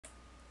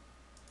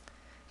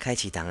开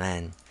启档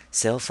案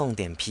cellphone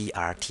点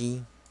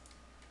PRT。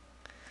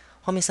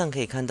画面上可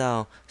以看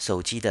到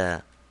手机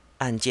的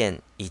按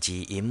键以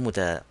及萤幕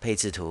的配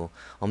置图。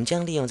我们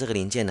将利用这个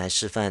零件来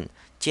示范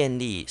建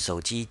立手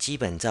机基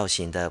本造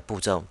型的步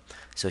骤。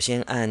首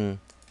先按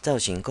造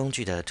型工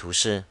具的图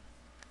示，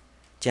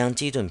将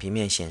基准平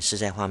面显示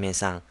在画面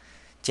上，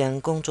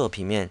将工作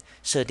平面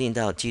设定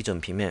到基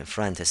准平面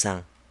Front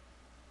上，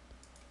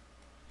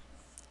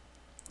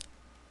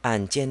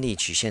按建立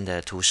曲线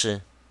的图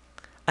示，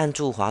按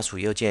住滑鼠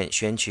右键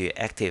选取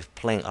Active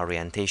Plane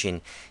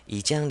Orientation，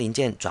 以将零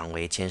件转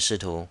为前视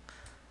图。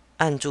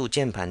按住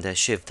键盘的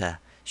Shift，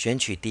 选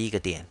取第一个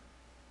点，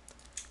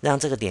让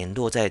这个点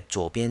落在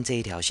左边这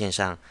一条线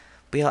上。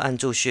不要按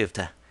住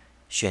Shift，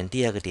 选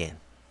第二个点，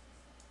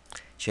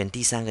选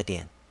第三个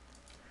点，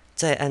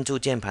再按住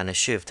键盘的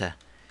Shift，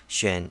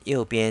 选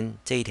右边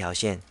这一条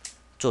线，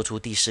做出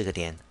第四个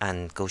点，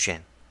按勾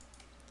选。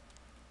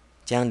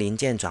将零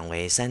件转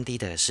为 3D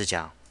的视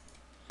角，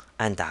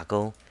按打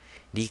勾，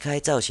离开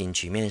造型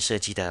曲面设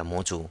计的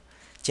模组，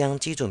将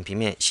基准平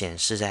面显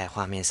示在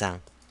画面上。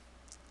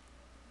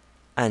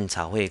按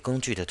草绘工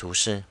具的图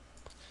示，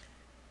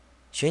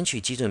选取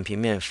基准平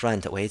面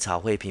Front 为草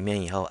绘平面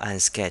以后，按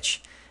Sketch，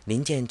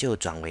 零件就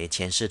转为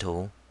前视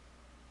图。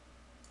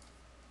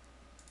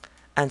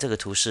按这个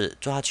图示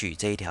抓取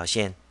这一条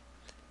线，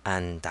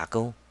按打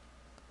勾，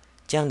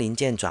将零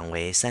件转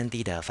为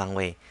 3D 的方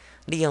位，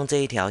利用这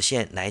一条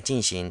线来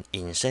进行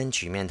引申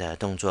曲面的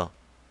动作。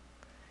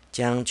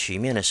将曲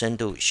面的深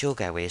度修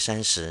改为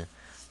30，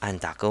按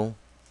打勾。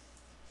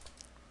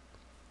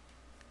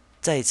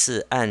再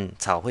次按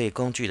草绘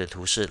工具的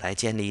图示来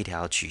建立一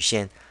条曲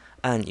线，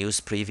按 Use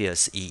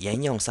Previous 以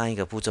沿用上一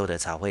个步骤的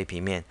草绘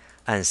平面，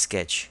按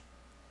Sketch。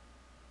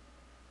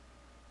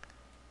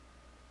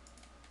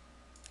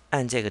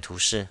按这个图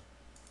示，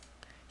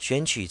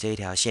选取这一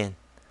条线，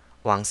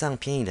往上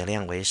偏移的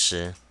量为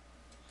10，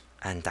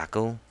按打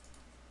勾。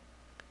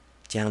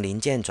将零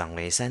件转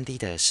为 3D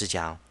的视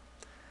角，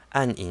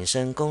按引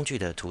申工具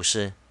的图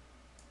示，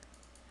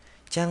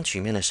将曲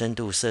面的深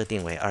度设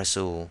定为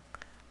25，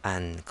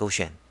按勾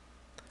选，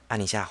按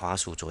一下滑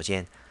鼠左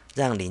键，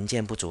让零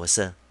件不着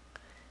色。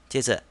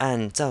接着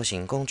按造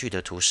型工具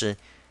的图示，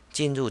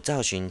进入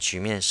造型曲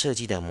面设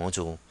计的模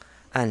组，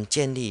按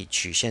建立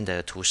曲线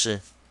的图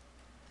示，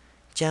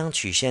将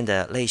曲线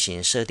的类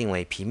型设定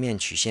为平面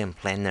曲线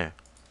Planar，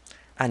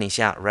 按一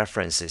下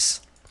References，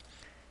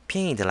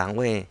 偏移的栏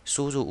位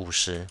输入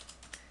50，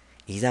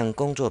以让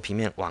工作平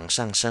面往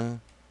上升。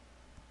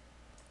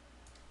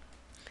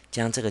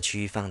将这个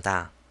区域放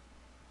大，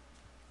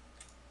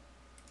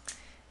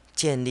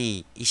建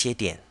立一些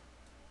点，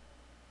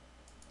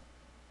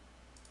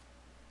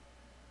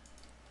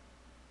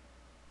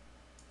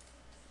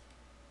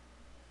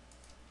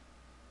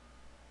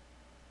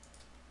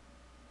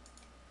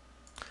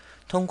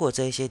通过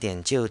这些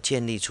点就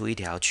建立出一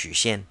条曲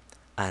线，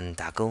按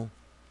打勾。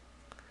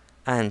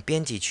按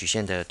编辑曲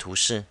线的图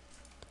示，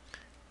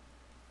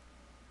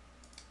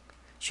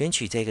选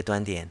取这个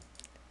端点，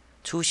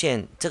出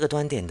现这个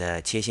端点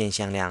的切线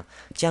向量，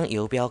将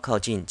游标靠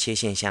近切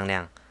线向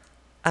量，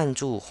按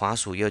住滑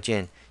鼠右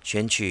键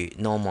选取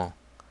Normal，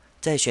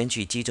 再选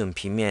取基准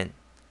平面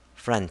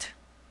Front，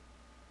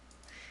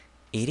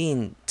 以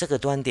令这个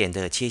端点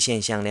的切线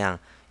向量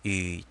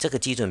与这个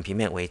基准平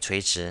面为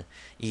垂直，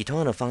以同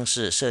样的方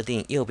式设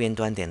定右边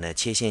端点的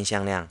切线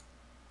向量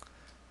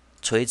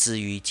垂直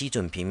于基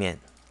准平面。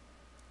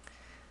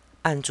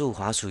按住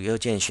滑鼠右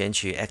键选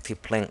取 Active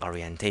Plane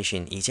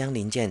Orientation， 以将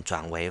零件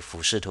转为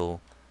俯视图，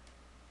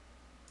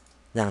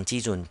让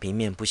基准平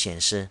面不显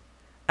示。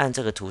按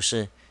这个图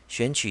示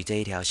选取这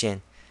一条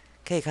线，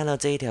可以看到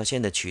这一条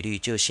线的曲率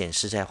就显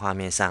示在画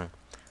面上。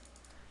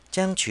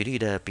将曲率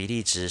的比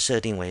例值设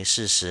定为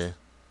40，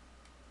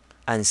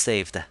按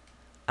Save，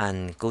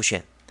 按勾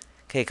选，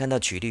可以看到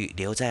曲率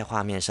留在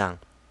画面上。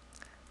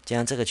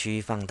将这个区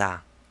域放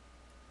大，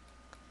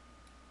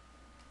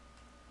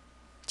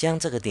将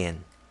这个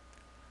点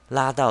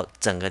拉到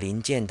整个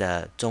零件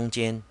的中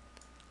间，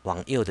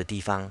往右的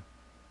地方，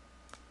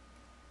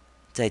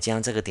再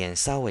将这个点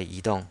稍微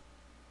移动，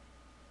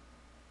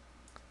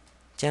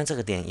将这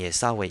个点也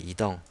稍微移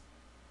动，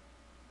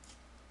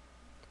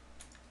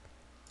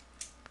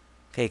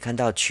可以看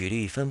到曲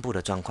率分布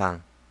的状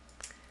况。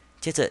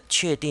接着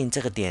确定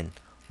这个点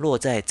落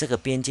在这个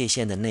边界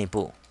线的内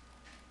部，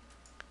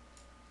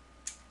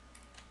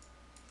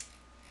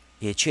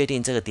也确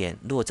定这个点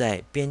落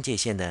在边界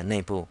线的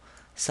内部，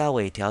稍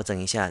微调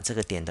整一下这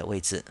个点的位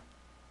置，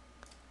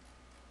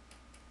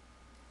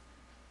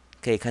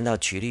可以看到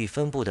曲率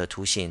分布的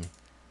图形。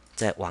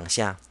再往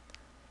下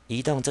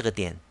移动这个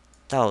点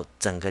到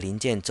整个零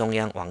件中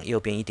央往右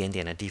边一点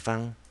点的地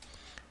方，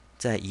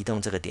再移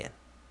动这个点，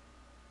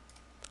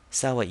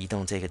稍微移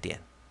动这个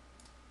点，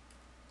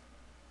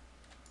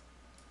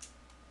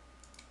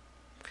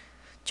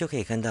就可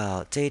以看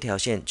到这一条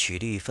线曲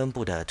率分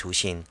布的图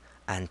形。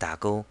按打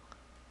勾，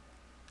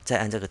再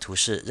按这个图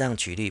示让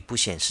曲率不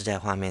显示在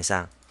画面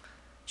上，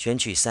选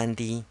取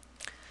 3D，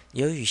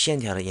由于线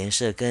条的颜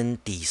色跟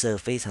底色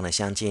非常的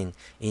相近，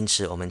因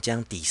此我们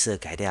将底色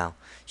改掉，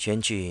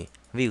选取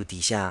View 底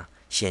下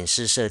显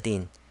示设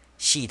定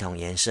系统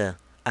颜色，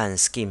按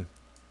Scheme，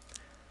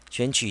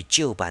 选取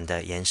旧版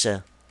的颜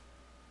色。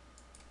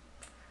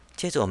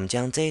接着我们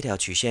将这一条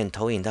曲线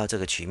投影到这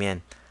个曲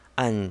面，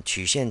按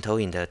曲线投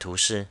影的图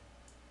示，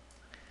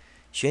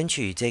选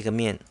取这个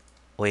面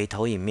为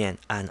投影面，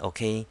按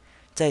OK，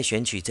 再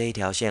选取这一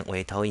条线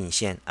为投影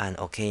线，按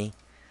OK，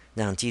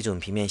 让基准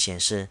平面显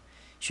示。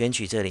选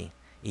取这里，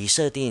以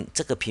设定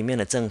这个平面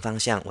的正方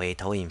向为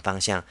投影方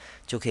向，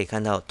就可以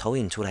看到投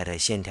影出来的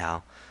线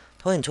条。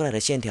投影出来的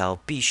线条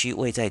必须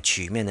位在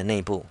曲面的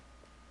内部，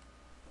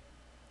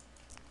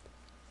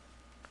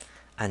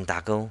按打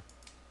勾。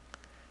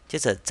接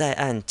着再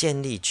按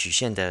建立曲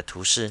线的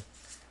图示，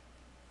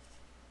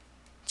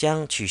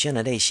将曲线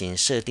的类型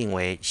设定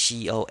为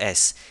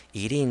COS，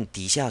 以令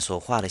底下所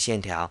画的线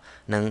条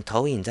能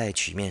投影在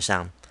曲面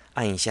上。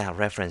按一下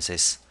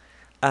References，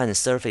 按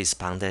Surface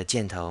旁的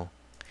箭头，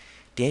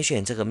点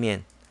选这个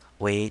面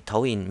为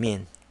投影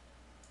面，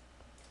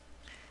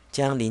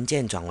将零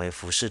件转为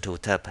俯视图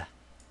Tab，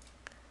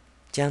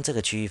 将这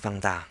个区域放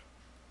大，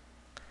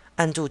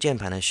按住键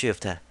盘的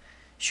Shift，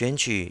 选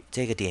取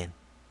这个点，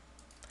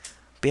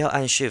不要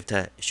按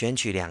Shift 选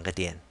取两个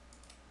点，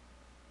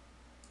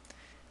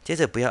接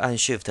着不要按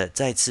Shift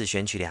再次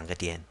选取两个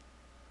点，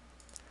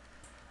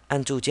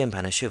按住键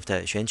盘的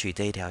Shift 选取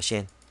这一条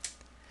线，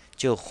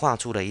就画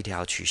出了一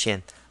条曲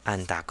线，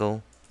按打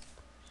勾。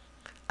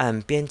按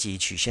编辑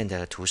曲线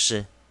的图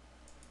示，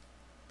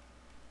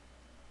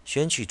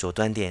选取左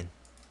端点，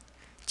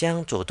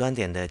将左端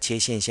点的切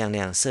线向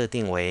量设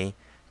定为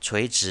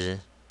垂直，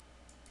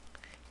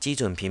基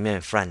准平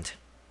面 Front。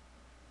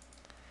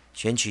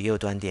选取右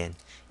端点，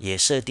也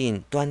设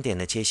定端点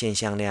的切线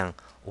向量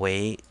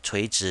为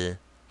垂直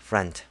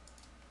Front。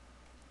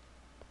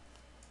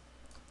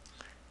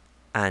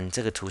按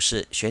这个图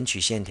示选取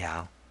线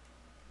条，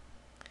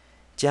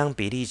将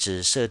比例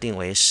值设定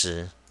为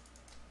10。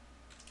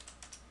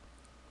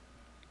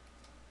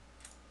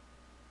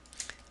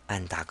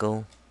按打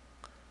勾，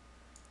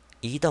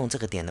移动这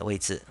个点的位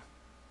置，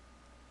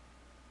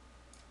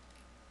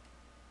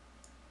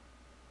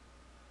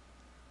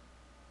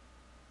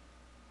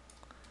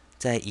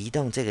再移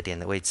动这个点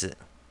的位置，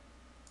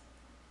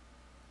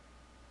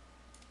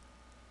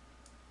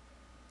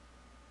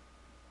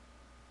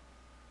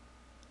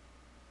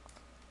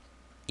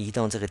移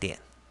动这个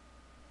点，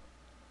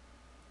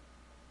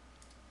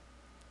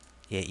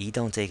也移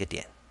动这个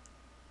点。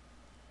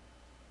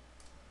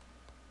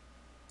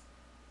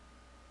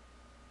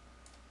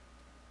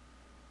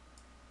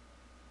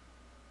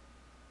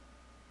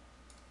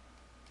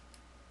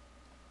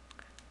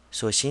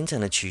所形成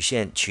的曲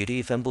线曲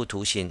率分布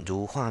图形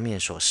如画面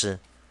所示。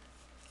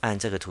按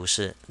这个图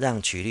示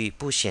让曲率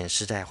不显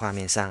示在画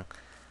面上，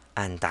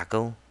按打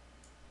勾，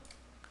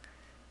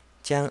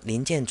将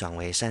零件转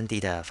为 3D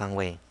的方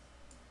位，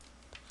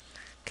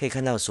可以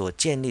看到所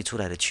建立出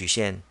来的曲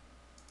线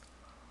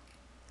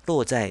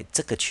落在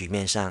这个曲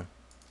面上。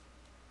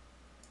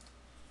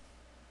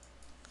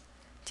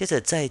接着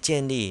再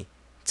建立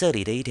这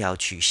里的一条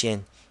曲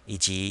线以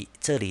及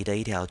这里的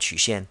一条曲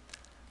线，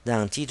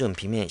让基准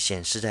平面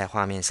显示在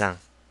画面上。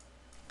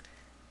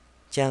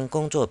将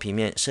工作平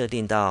面设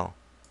定到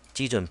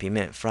基准平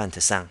面 Front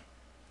上，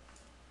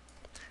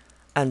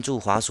按住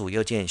滑鼠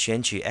右键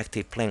选取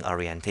Active Plane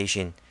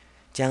Orientation，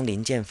 将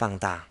零件放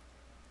大，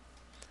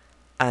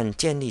按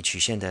建立曲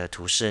线的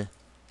图示，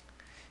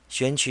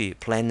选取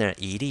Planar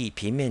以立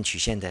平面曲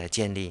线的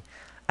建立，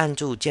按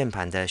住键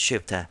盘的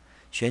Shift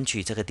选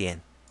取这个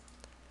点，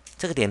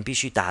这个点必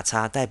须打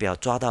叉，代表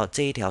抓到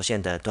这一条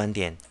线的端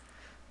点，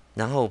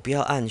然后不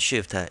要按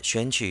Shift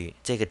选取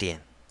这个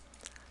点，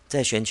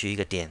再选取一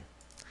个点，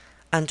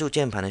按住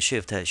键盘的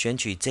Shift 选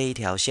取这一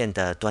条线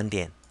的端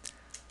点，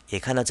也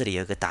看到这里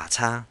有一个打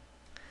叉，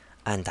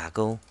按打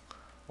勾。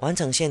完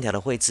成线条的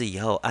绘制以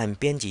后，按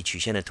编辑曲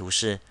线的图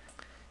示，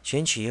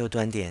选取右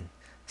端点，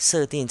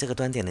设定这个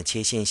端点的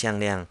切线向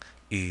量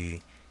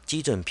与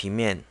基准平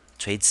面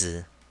垂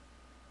直，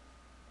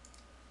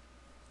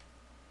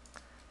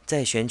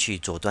再选取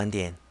左端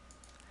点，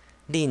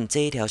令这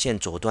一条线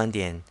左端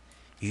点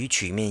与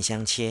曲面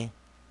相切。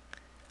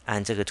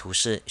按这个图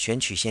示选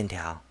取线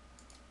条，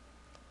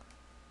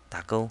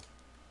打勾，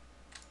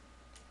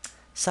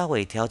稍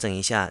微调整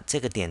一下这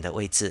个点的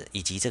位置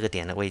以及这个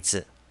点的位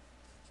置。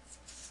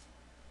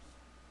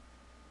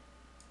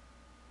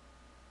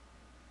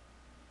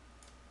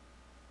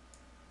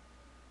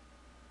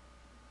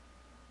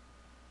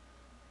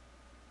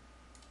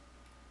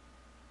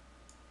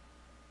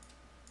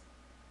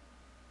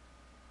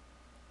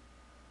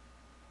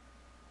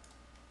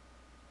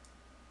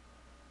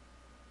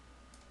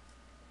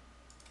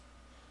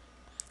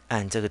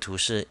按这个图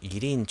示以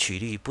令曲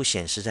率不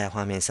显示在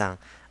画面上，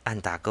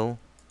按打勾，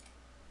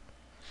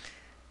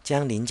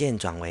将零件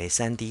转为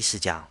 3D 视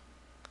角，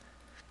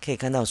可以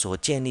看到所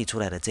建立出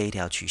来的这一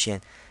条曲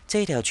线，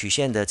这一条曲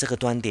线的这个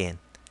端点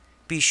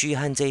必须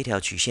和这一条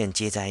曲线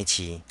接在一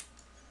起。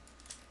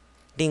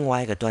另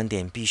外一个端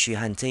点必须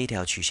和这一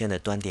条曲线的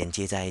端点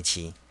接在一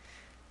起。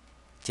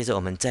接着我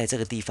们在这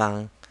个地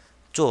方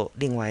做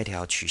另外一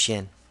条曲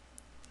线，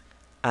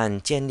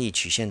按建立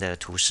曲线的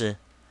图示，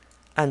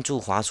按住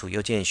滑鼠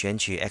右键选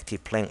取 Active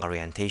Plane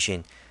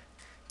Orientation，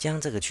 将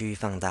这个区域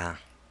放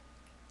大。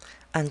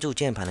按住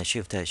键盘的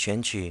Shift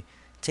选取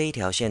这一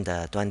条线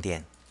的端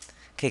点，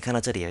可以看到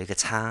这里有一个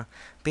叉，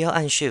不要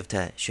按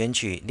Shift 选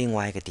取另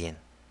外一个点。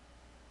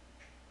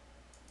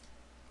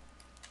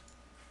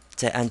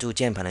再按住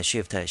键盘的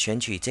Shift 选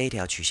取这一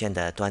条曲线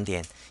的端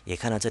点，也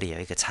看到这里有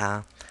一个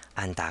叉，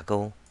按打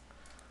勾。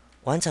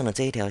完成了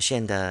这一条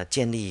线的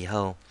建立以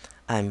后，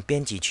按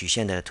编辑曲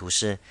线的图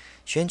示，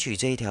选取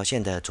这一条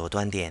线的左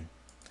端点，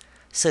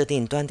设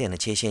定端点的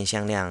切线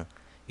向量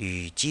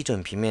与基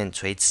准平面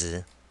垂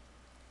直。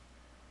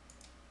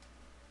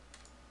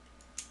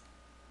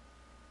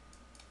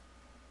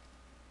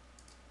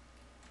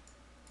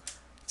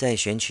再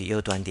选取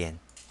右端点，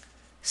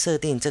设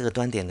定这个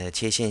端点的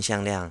切线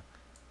向量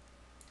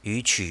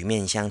与曲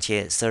面相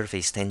切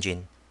 （Surface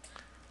Tangent）。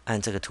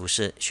按这个图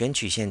示选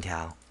取线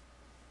条，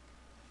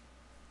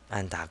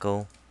按打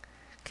勾，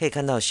可以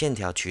看到线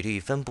条曲率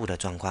分布的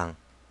状况。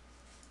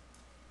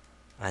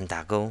按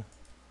打勾，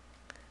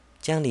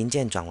将零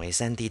件转为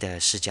 3D 的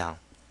视角。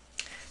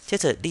接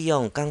着利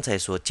用刚才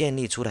所建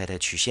立出来的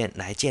曲线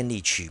来建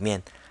立曲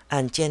面，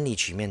按建立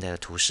曲面的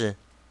图示，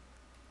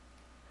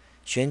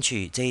选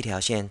取这一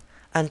条线，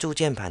按住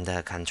键盘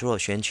的 Ctrl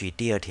选取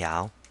第2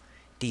条、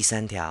第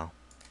3条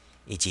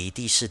以及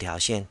第4条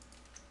线，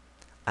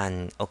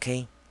按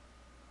OK，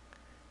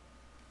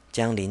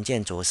 将零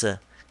件着色，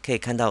可以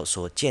看到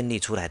所建立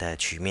出来的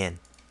曲面，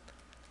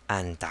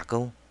按打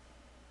勾。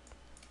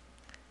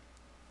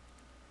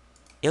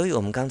由于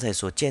我们刚才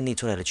所建立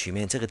出来的曲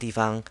面这个地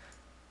方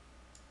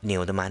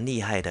扭得蛮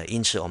厉害的，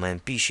因此我们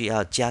必须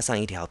要加上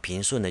一条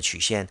平顺的曲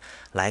线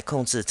来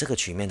控制这个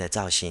曲面的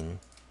造型。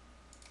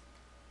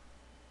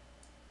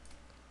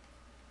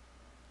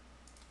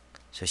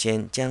首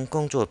先将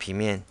工作平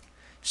面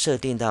设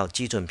定到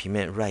基准平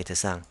面 Right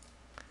上，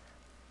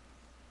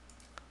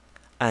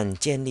按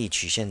建立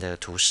曲线的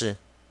图示，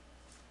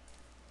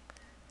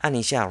按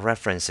一下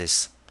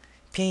References，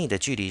 偏移的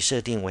距离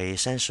设定为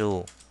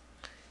35，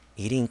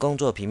以令工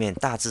作平面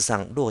大致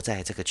上落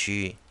在这个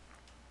区域。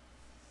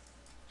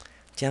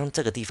将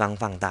这个地方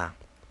放大，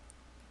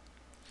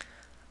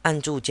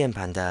按住键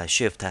盘的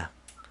Shift，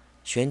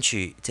 选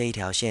取这一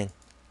条线，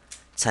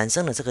产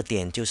生的这个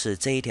点就是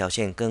这一条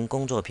线跟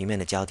工作平面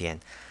的交点。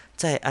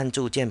再按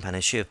住键盘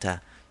的 Shift，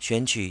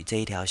 选取这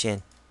一条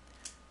线，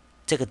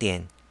这个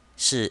点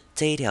是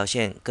这一条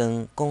线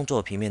跟工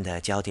作平面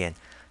的交点，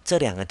这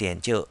2个点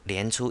就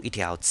连出一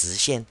条直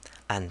线，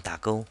按打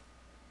勾。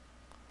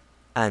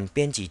按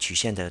编辑曲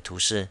线的图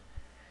示，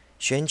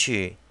选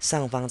取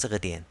上方这个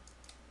点，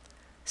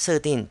设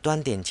定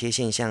端点切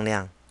线向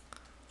量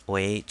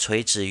为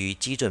垂直于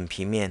基准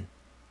平面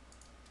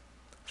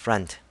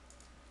Front，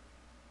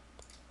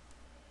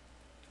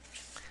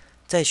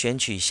 再选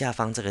取下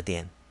方这个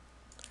点，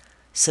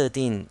设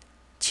定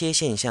切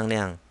线向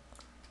量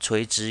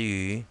垂直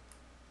于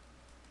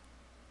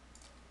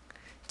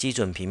基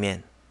准平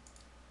面，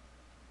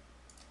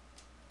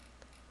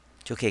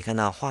就可以看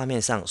到画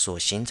面上所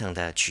形成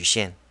的曲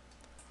线。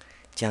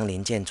将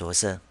零件着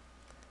色，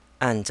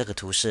按这个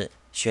图示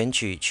选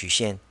取曲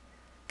线，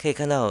可以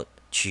看到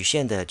曲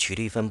线的曲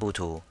率分布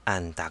图，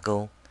按打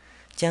勾，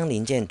将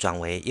零件转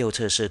为右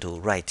侧视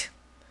图 Right，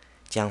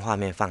 将画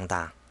面放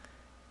大，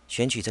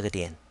选取这个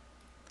点，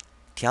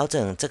调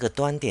整这个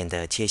端点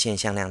的切线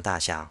向量大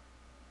小，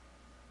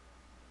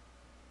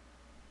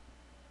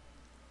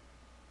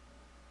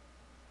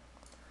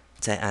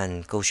再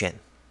按勾选，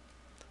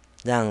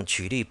让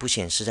曲率不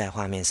显示在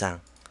画面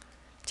上，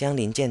将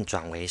零件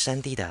转为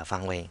 3D 的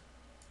方位。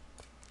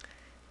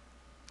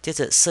接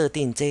着设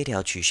定这一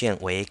条曲线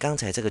为刚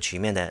才这个曲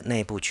面的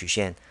内部曲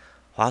线，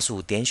滑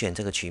鼠点选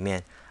这个曲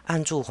面，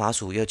按住滑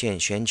鼠右键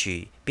选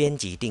取编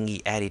辑定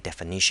义 Edit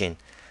Definition，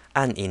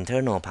 按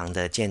Internal 旁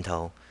的箭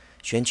头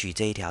选取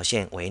这一条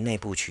线为内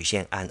部曲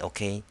线，按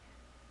OK，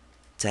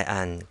 再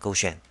按勾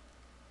选，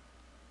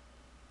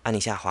按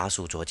一下滑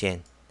鼠左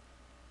键，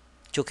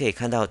就可以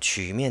看到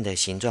曲面的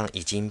形状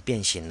已经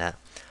变形了。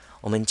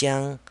我们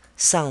将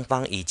上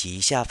方以及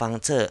下方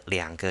这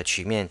2个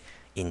曲面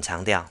隐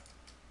藏掉，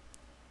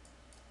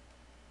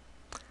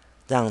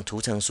让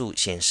图层数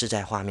显示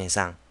在画面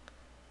上。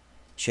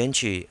选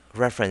取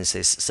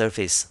References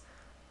Surface，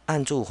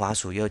 按住滑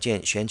鼠右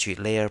键选取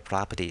Layer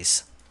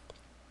Properties，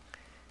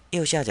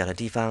 右下角的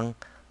地方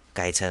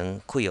改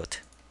成 Quilt，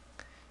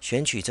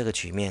 选取这个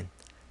曲面，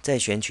再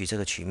选取这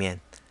个曲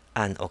面，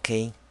按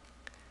OK，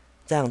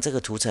 让这个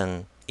图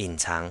层隐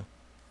藏，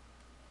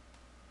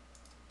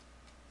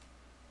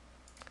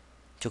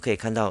就可以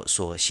看到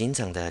所形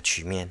成的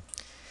曲面。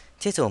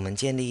接着我们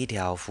建立一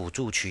条辅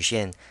助曲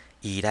线，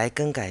以来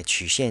更改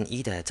曲线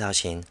1的造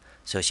型。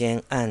首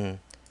先按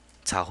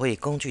草绘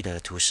工具的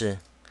图示，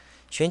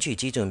选取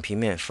基准平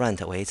面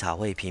Front 为草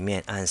绘平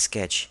面，按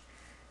Sketch，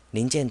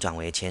 零件转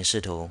为前视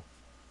图，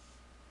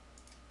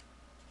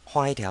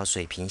画一条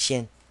水平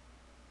线，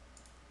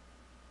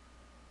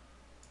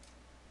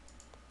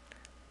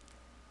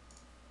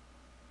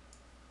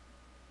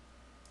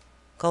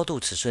高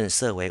度尺寸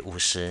设为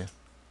50，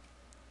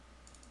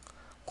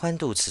宽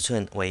度尺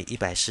寸为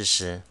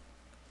140，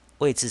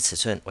位置尺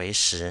寸为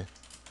10。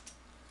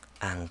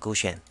按勾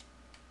选，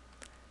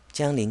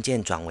将零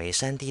件转为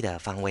 3D 的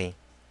方位。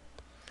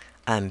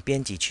按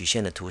编辑曲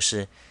线的图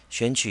示，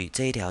选取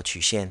这一条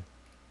曲线，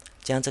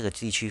将这个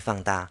地区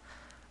放大。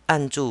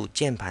按住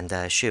键盘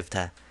的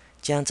Shift，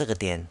 将这个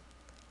点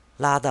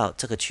拉到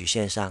这个曲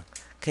线上，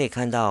可以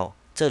看到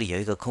这里有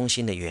一个空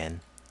心的圆。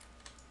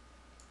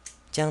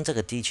将这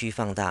个地区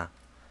放大，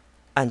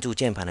按住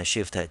键盘的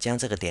Shift， 将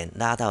这个点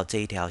拉到这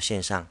一条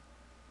线上，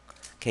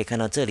可以看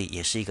到这里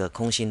也是一个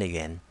空心的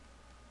圆。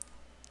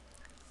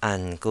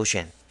按勾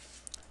选，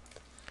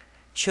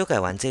修改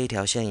完这一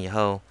条线以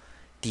后，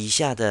底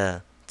下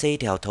的这一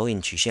条投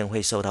影曲线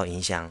会受到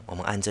影响。我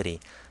们按这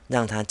里，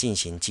让它进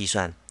行计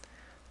算，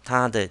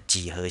它的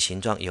几何形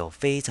状有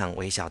非常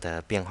微小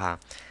的变化。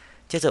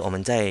接着，我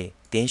们再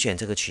点选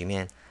这个曲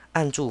面，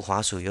按住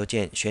滑鼠右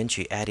键，选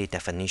取 Edit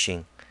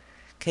Definition。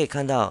可以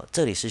看到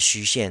这里是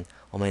虚线，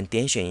我们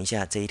点选一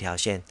下这一条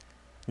线，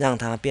让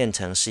它变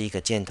成是一个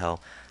箭头，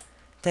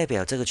代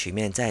表这个曲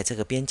面在这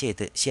个边界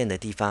的线的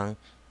地方，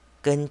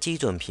跟基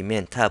准平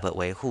面 Tab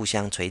为互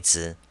相垂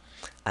直。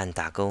按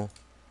打勾，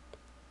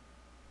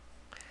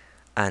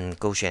按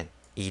勾选，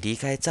已离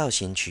开造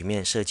型曲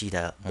面设计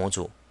的模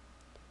组。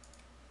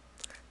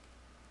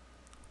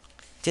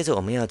接着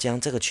我们要将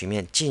这个曲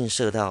面近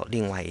摄到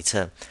另外一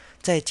侧。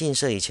在近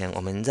摄以前，我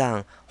们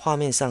让画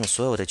面上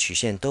所有的曲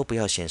线都不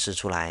要显示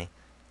出来。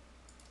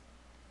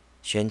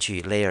选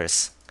取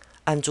Layers，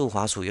 按住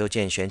滑鼠右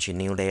键，选取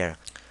New Layer，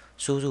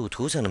 输入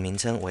图层的名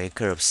称为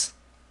Curves。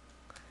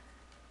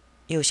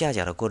右下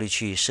角的过滤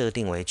器设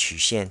定为曲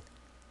线，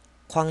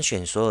框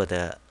选所有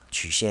的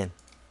曲线，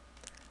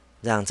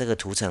让这个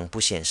图层不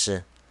显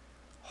示。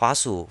滑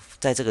鼠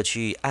在这个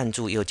区域按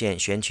住右键，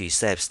选取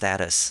Save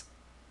Status，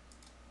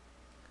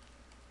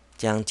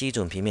 将基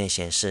准平面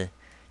显示。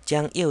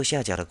将右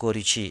下角的过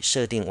滤器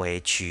设定为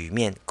曲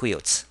面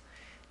Quilts，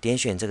 点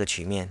选这个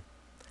曲面，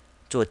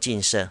做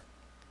近摄，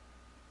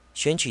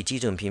选取基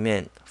准平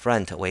面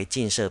Front 为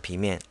近摄平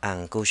面，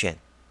按勾选。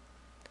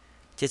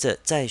接着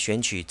再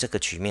选取这个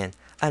曲面，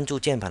按住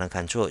键盘的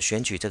Ctrl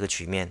选取这个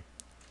曲面，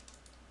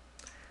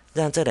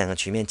让这两个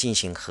曲面进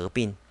行合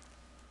并，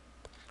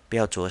不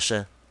要着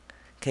色。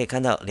可以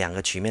看到两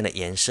个曲面的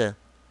颜色，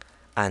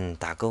按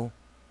打勾。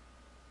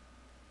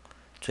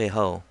最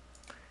后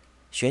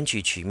选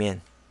取曲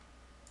面，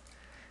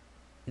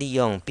利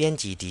用编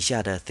辑底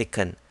下的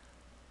Thicken，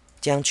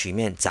 将曲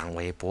面长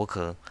为薄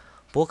壳，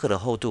薄壳的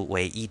厚度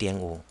为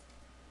 1.5。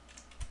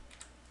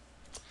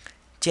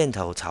箭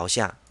头朝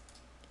下，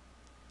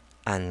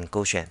按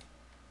勾选，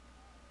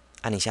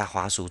按一下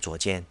滑鼠左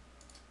键。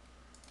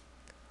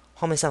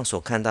画面上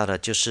所看到的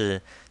就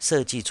是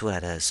设计出来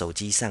的手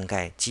机上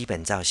盖基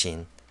本造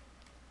型。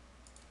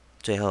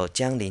最后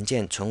将零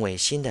件存为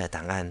新的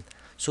档案，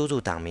输入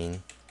档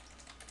名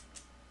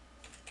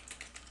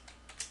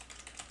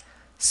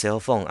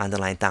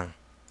Cellphone_down。